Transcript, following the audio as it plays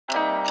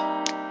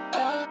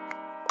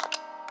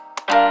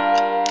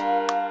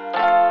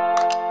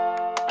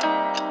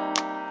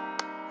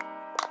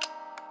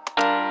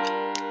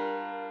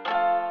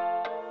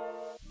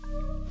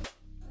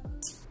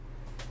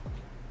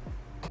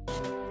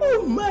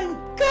my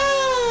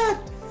god!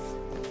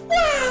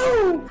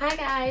 Wow! Hi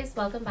guys,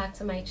 welcome back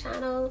to my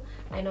channel.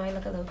 I know I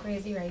look a little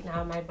crazy right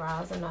now. My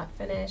brows are not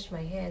finished,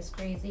 my hair is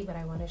crazy, but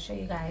I want to show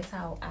you guys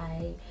how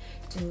I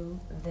do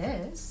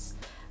this.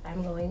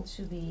 I'm going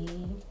to be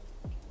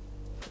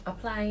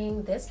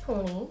applying this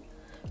pony,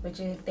 which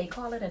is, they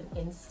call it an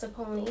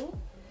Insta-Pony,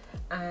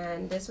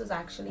 and this was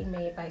actually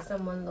made by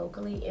someone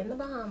locally in the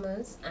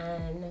Bahamas,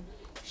 and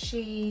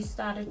she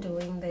started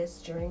doing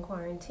this during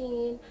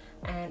quarantine,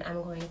 and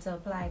I'm going to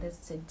apply this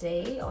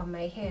today on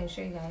my hair and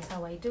show you guys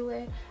how I do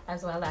it,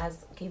 as well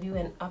as give you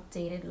an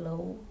updated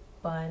low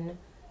bun,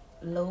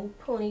 low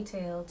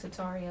ponytail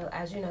tutorial.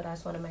 As you know,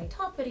 that's one of my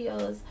top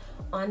videos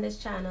on this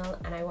channel,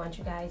 and I want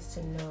you guys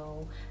to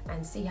know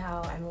and see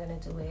how I'm gonna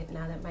do it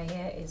now that my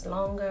hair is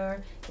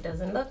longer. It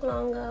doesn't look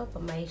longer,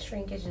 but my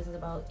shrinkage is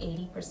about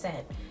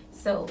 80%.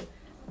 So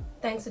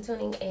thanks for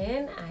tuning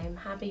in. I'm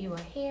happy you are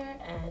here,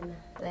 and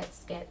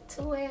let's get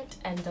to it.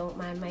 And don't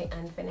mind my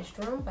unfinished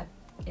room, but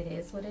it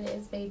is what it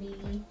is,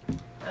 baby.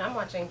 And I'm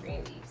watching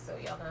Green Leaf, so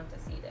y'all gonna have to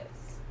see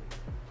this.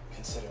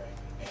 Considering,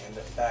 and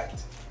the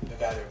fact the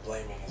guy they're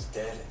blaming is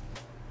dead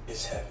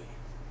is heavy.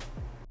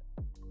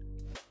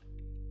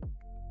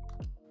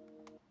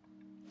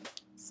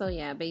 So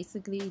yeah,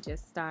 basically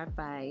just start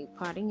by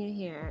parting your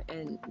hair,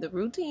 and the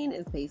routine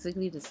is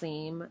basically the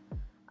same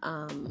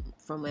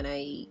from when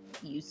I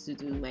used to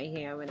do my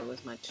hair when it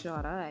was much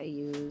shorter. I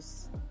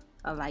use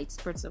a light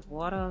spritz of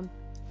water,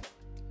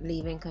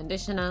 leave-in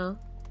conditioner,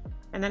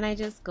 and then I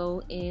just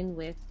go in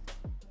with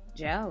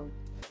gel.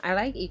 I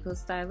like Eco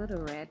Styler, the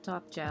red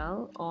top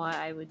gel, or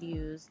I would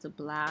use the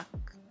black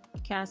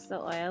castor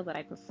oil, but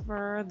I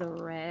prefer the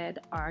red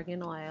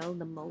argan oil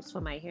the most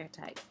for my hair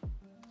type.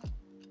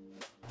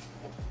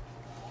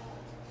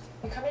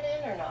 You coming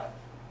in or not?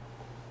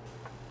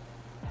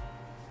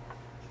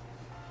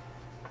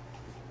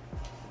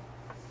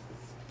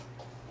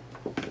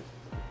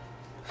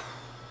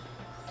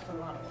 It's a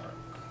lot of work.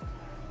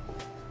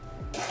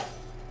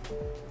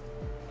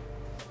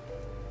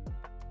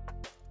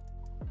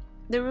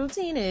 The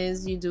routine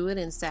is you do it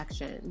in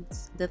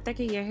sections. The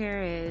thicker your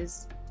hair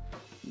is,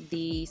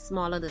 the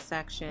smaller the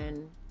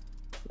section.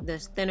 The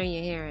thinner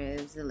your hair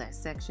is, the less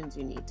sections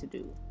you need to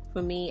do.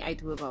 For me, I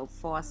do about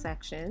 4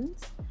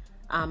 sections.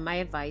 My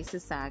advice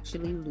is to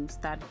actually loose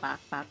that back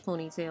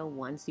ponytail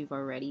once you've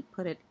already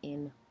put it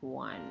in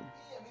one.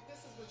 Yeah, I mean, this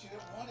is what you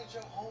have wanted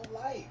your whole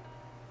life.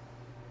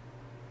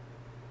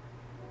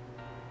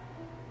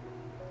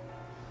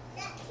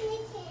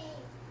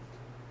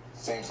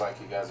 Seems like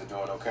you guys are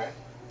doing okay.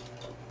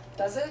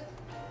 Does it?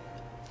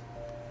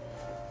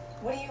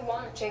 What do you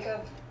want,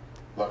 Jacob?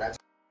 Look,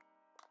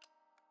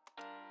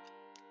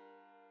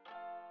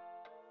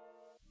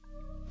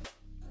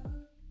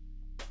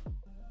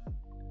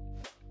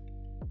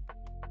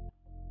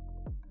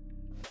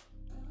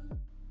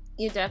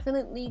 You're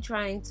definitely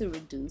trying to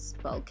reduce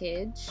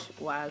bulkage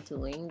while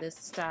doing this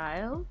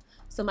style.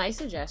 So my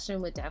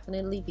suggestion would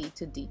definitely be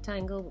to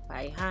detangle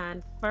by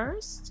hand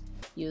first.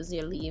 Use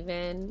your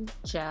leave-in,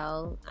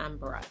 gel, and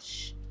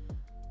brush.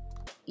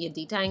 You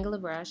detangle the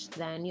brush,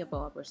 then your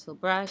boa bristle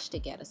brush to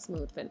get a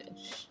smooth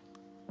finish.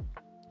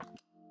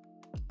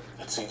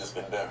 That seed has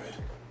been buried,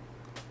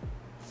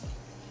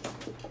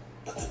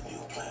 but the new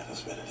plant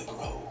is ready to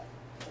grow.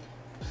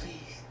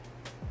 Please,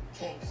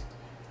 James,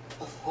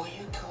 before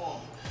you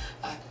go,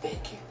 I beg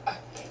you, I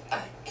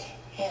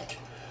can't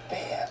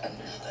bear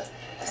another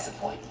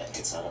disappointment.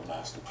 It's not a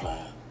master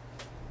plan.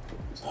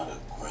 It's not a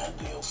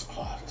grandiose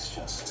plot. It's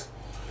just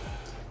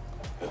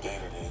a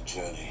day-to-day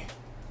journey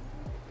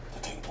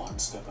to take one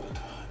step at a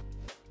time.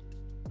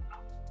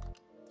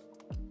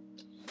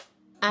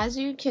 As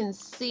you can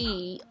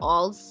see,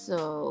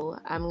 also,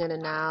 I'm gonna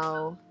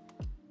now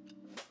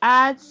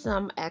add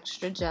some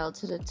extra gel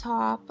to the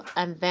top,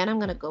 and then I'm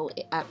gonna go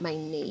at my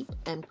nape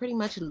and pretty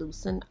much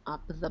loosen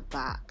up the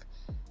back.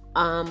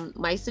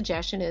 My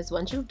suggestion is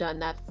once you've done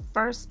that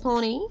first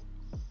pony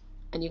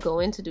and you go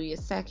in to do your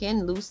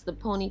second, loose the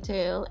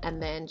ponytail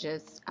and then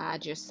just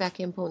add your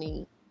second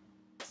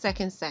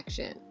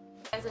section.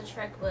 As a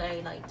trick what I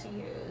like to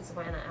use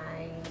when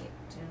I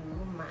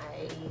do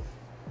my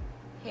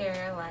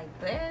hair like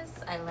this,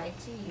 I like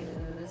to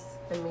use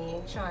the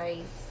Main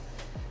Choice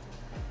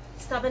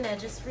Stubborn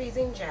Edges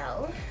Freezing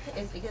Gel.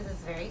 It's because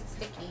it's very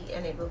sticky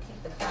and it will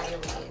keep the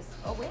flyaways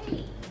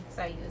away.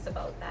 So I use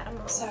about that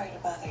amount. Sorry to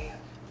bother you.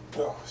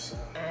 no,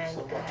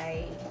 And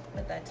I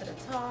put that to the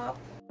top.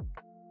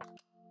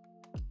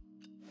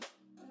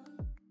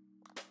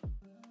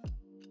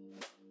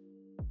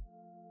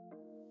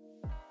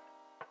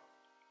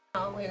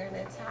 Now we're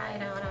gonna tie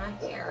down our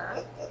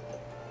hair.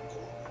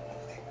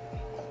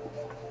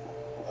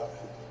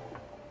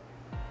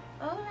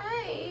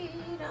 Alright,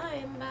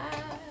 I'm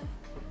back.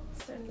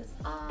 Let's turn this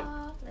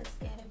off. Let's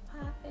get it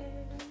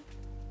popping.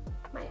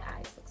 My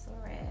eyes look so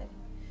red.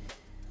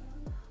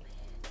 Oh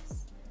man, let's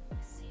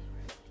see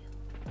the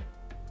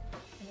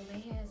reveal. And my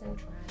hair isn't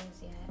dry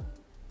as yet.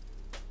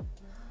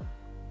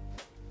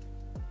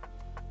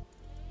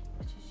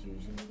 Which is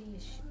usually the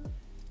issue.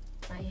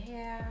 My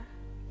hair,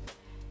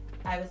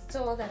 I was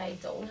told that I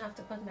don't have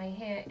to put my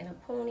hair in a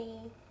pony,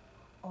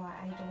 or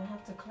I don't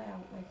have to clear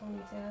out my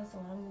ponytail. So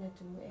what I'm gonna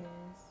do is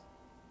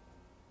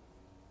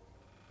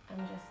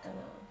I'm just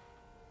gonna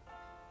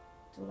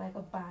do like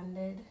a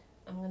banded.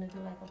 I'm gonna do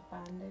like a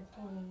banded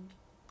pony.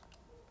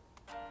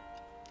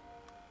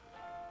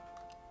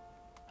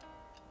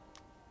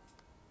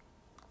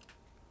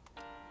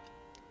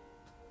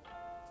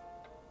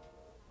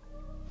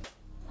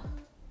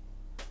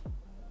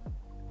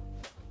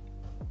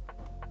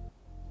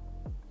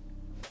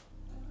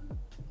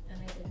 And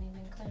I didn't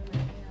even clear my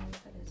hair out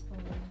for this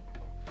pony.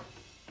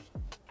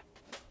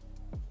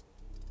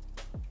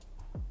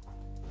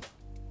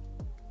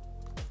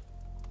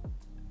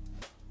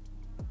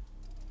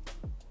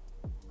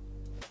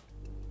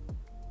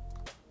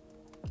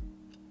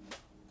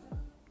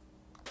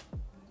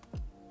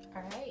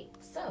 Alright,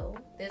 so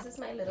this is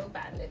my little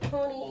banded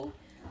pony,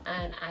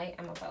 and I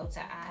am about to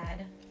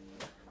add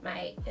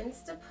my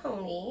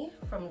Insta-Pony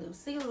from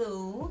Lucy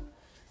Lou.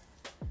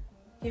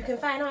 You can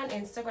find her on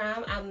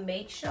Instagram. I'll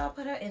make sure I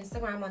put her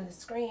Instagram on the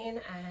screen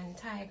and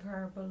tag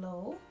her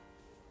below.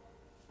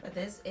 But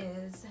this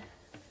is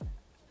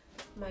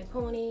my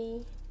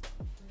pony.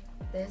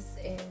 This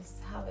is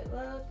how it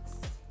looks.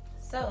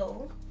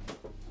 So,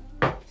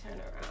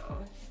 turn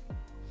around.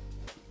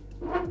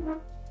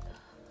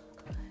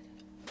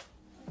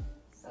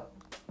 So,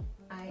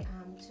 I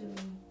am to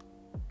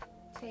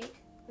take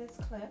this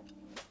clip.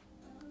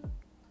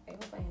 I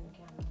hope I am the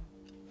camera.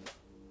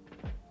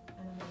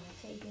 And I'm going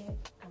to take it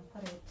and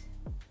put it,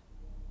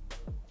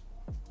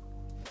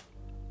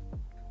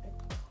 the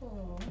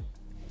comb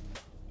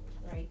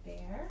right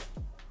there.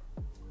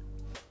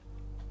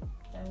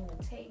 Then I'm going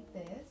to take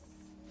this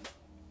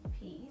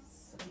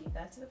piece, leave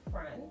that to the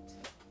front,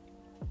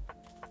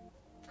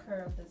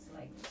 curve this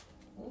like,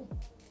 ooh,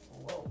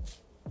 whoa.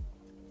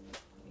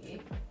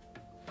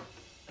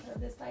 Curve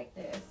this like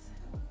this,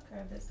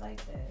 curve this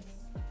like this.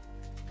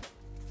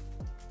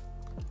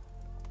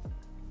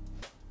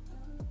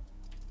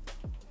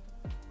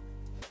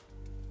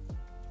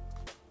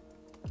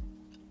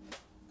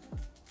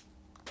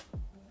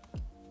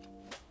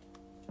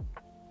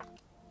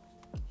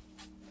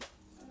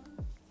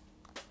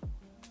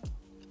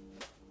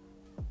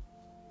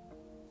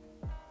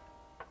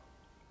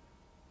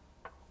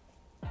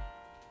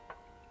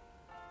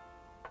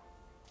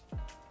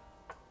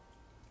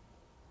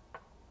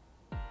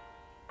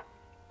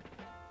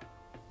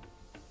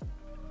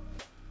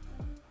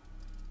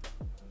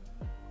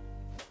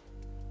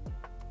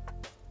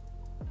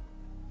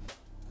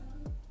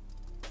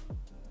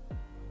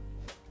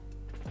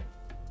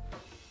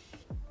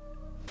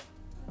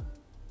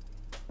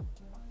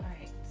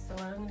 So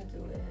what I'm going to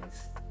do is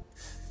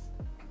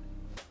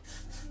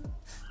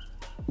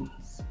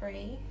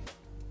spray.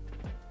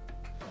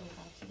 I'm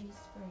about to do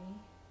spray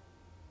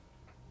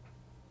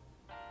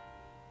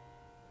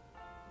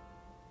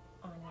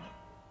on it.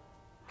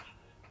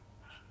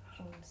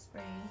 And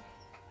spray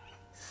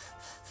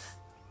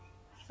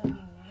some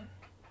more.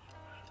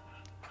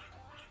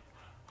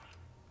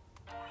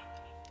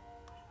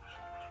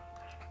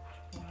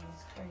 And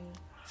spray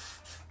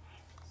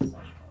some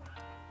more.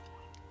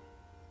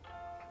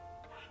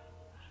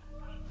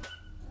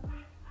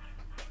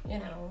 You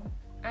know,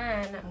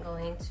 and I'm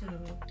going to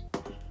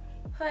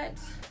put, I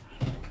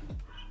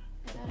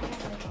gotta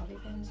have my bobby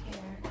pins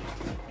here,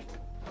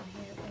 my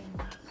hair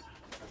pins.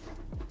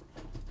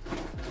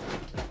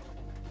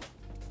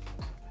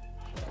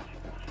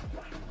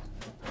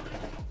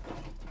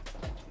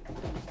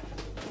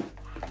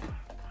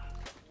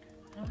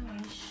 I don't have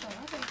any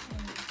sharper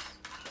pins.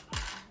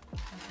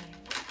 Okay,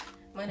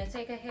 I'm gonna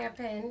take a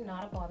hairpin,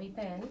 not a bobby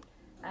pin,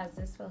 as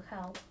this will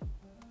help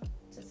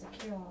to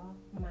secure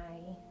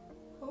my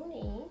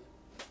pony.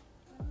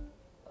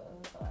 Oh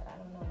God, I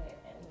don't know where it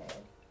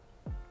ended.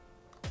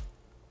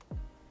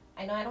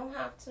 I know I don't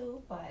have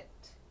to, but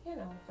you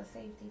know, for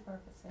safety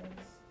purposes,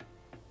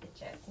 it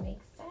just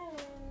makes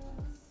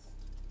sense.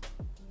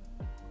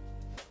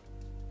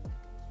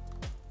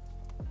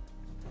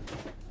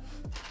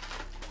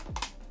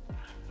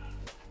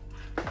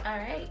 All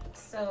right,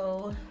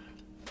 so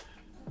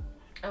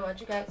I want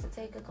you guys to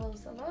take a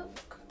closer look.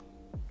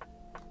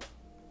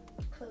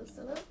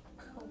 Closer look.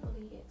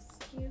 Hopefully it's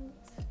cute.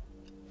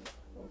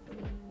 Hopefully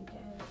you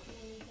can't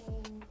see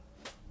anything.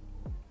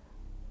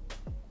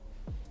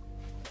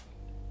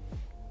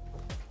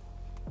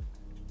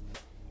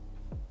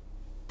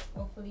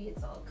 Hopefully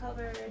it's all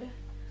covered.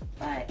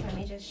 But let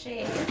me just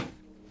shave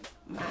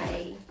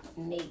my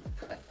nape.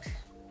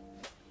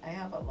 I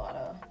have a lot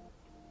of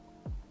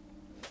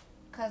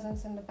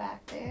cousins in the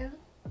back there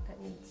that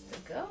needs to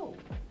go.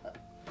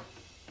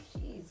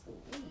 Jeez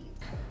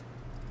Louise.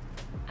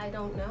 I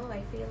don't know.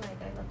 I feel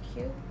like I look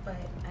cute, but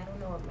I don't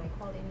know what my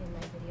quality in my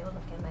video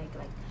looking like.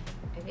 Like,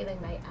 I feel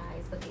like my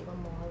eyes look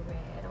even more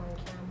red on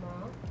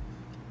camera.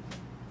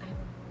 I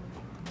don't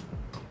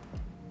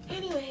know.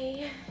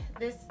 Anyway,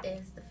 this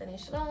is the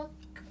finished look.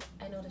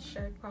 I know the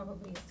shirt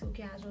probably is too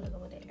casual to go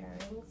with the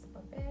earrings,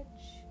 but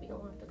bitch, we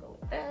don't have to go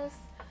with this.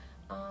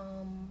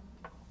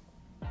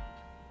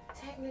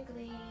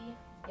 Technically,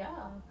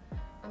 yeah,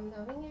 I'm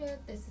loving it.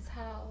 This is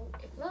how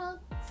it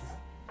looks.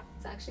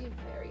 It's actually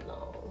very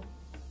long.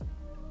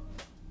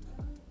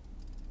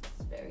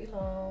 It's very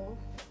long,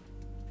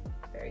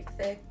 very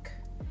thick.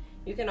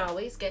 You can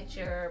always get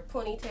your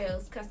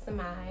ponytails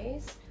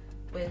customized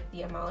with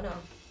the amount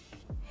of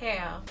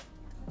hair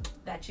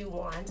that you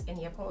want in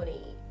your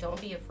pony. Don't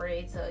be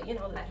afraid to, you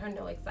know, let her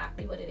know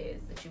exactly what it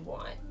is that you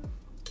want.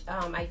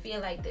 I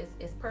feel like this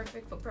is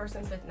perfect for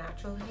persons with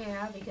natural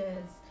hair,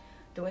 because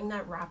doing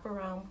that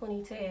wraparound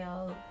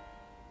ponytail,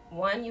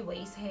 one, you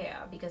waste hair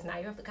because now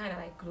you have to kind of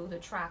like glue the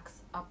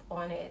tracks up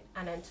on it,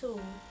 and then two,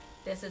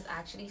 this is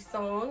actually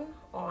sewn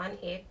on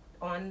it,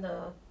 on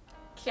the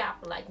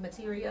cap like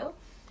material,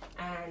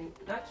 and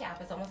not cap,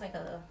 it's almost like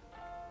a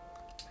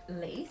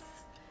lace,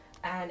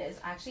 and it's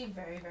actually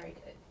very, very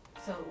good.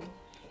 So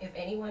if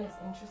anyone is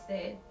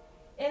interested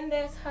in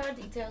this, her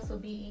details will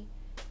be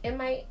in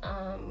my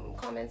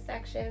comment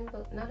section,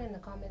 but not in the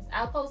comments.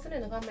 I'll post it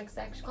in the comment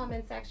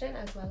section,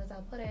 as well as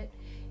I'll put it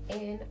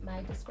in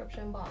my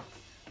description box.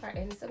 Her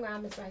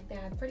Instagram is right there.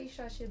 I'm pretty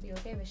sure she'll be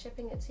okay with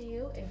shipping it to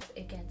you if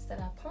it gets to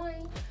that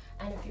point,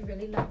 and if you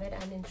really love it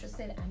and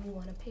interested and you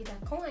want to pay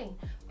that coin.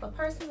 But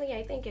personally,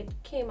 I think it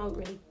came out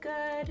really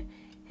good.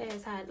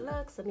 Here's how it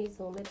looks. Let me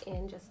zoom it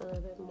in just a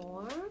little bit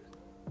more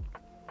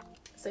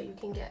so you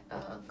can get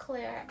a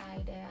clear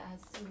idea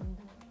as to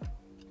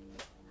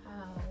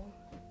how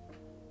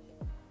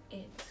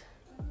it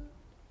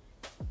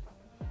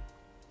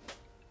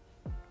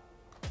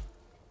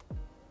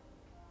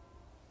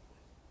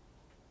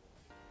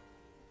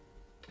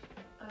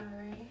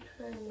alright,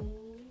 honey.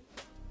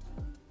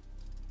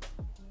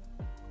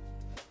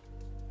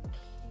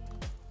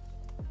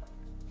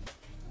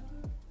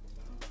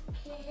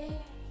 Okay.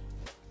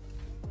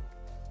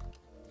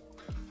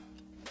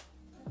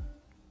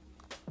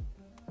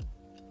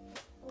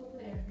 Oh,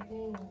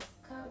 everything is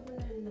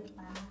covered in the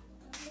back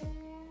there.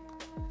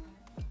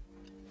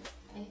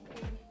 I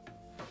think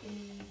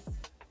is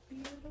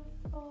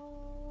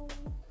beautiful.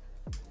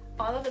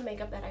 All of the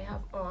makeup that I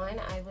have on,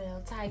 I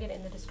will tag it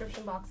in the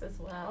description box as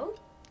well.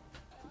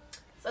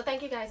 So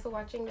thank you guys for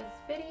watching this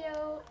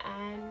video,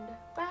 and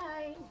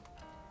bye.